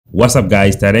What's up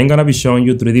guys, today I'm gonna be showing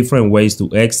you 3 different ways to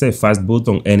exit Fastboot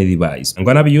on any device. I'm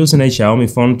gonna be using a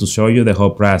Xiaomi phone to show you the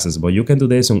whole process, but you can do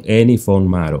this on any phone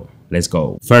model. Let's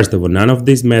go. First of all, none of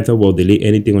this method will delete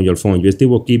anything on your phone. You still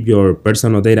will keep your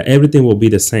personal data. Everything will be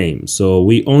the same. So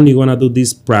we only gonna do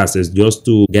this process just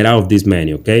to get out of this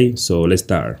menu, okay? So let's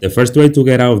start. The first way to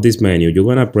get out of this menu, you're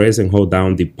gonna press and hold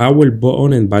down the power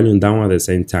button and volume down at the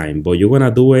same time, but you're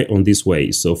gonna do it on this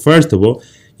way. So first of all,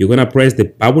 you're gonna press the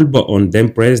power button, then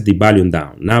press the volume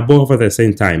down. Not both at the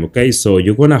same time, okay? So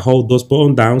you're gonna hold those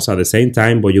buttons down at the same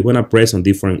time, but you're gonna press on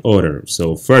different order.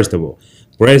 So first of all,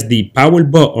 press the power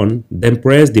button, then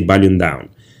press the volume down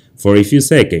for a few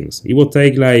seconds. It will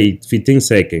take like 15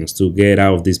 seconds to get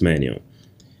out of this menu.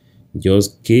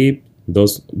 Just keep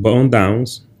those buttons down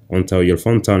until your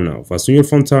phone turns off. As soon as your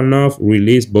phone turns off,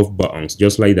 release both buttons,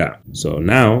 just like that. So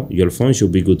now your phone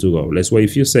should be good to go. Let's wait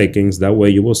a few seconds. That way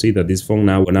you will see that this phone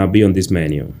now will not be on this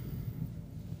menu.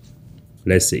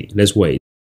 Let's see. Let's wait.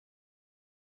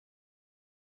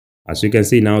 As you can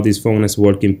see, now this phone is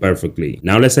working perfectly.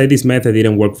 Now let's say this method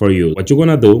didn't work for you. What you're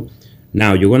gonna do,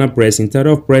 now you're gonna press, instead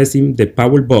of pressing the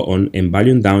power button and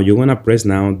volume down, you're gonna press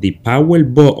now the power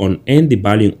button and the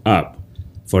volume up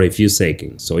for a few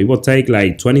seconds. So it will take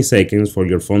like 20 seconds for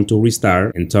your phone to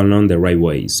restart and turn on the right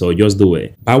way. So just do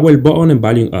it. Power button and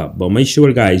volume up. But make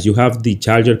sure guys, you have the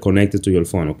charger connected to your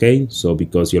phone, okay? So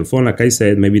because your phone, like I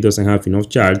said, maybe doesn't have enough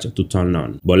charge to turn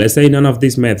on. But let's say none of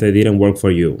this method didn't work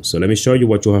for you. So let me show you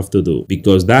what you have to do.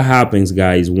 Because that happens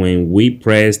guys when we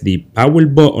press the power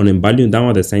button and volume down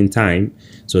at the same time.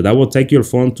 So that will take your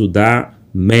phone to that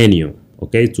menu.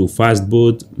 Okay, to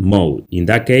Fastboot mode. In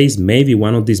that case, maybe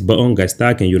one of these buttons got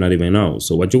stuck and you not even know.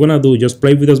 So what you're gonna do, just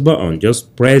play with this button.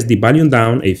 Just press the volume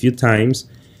down a few times,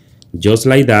 just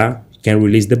like that. You can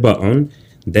release the button.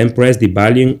 Then press the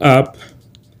volume up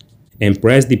and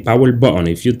press the power button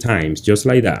a few times, just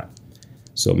like that.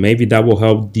 So maybe that will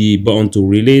help the button to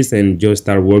release and just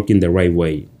start working the right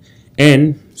way.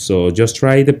 And so just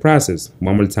try the process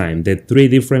one more time, the 3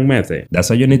 different methods.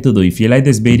 That's all you need to do. If you like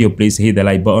this video, please hit the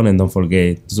like button and don't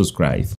forget to subscribe.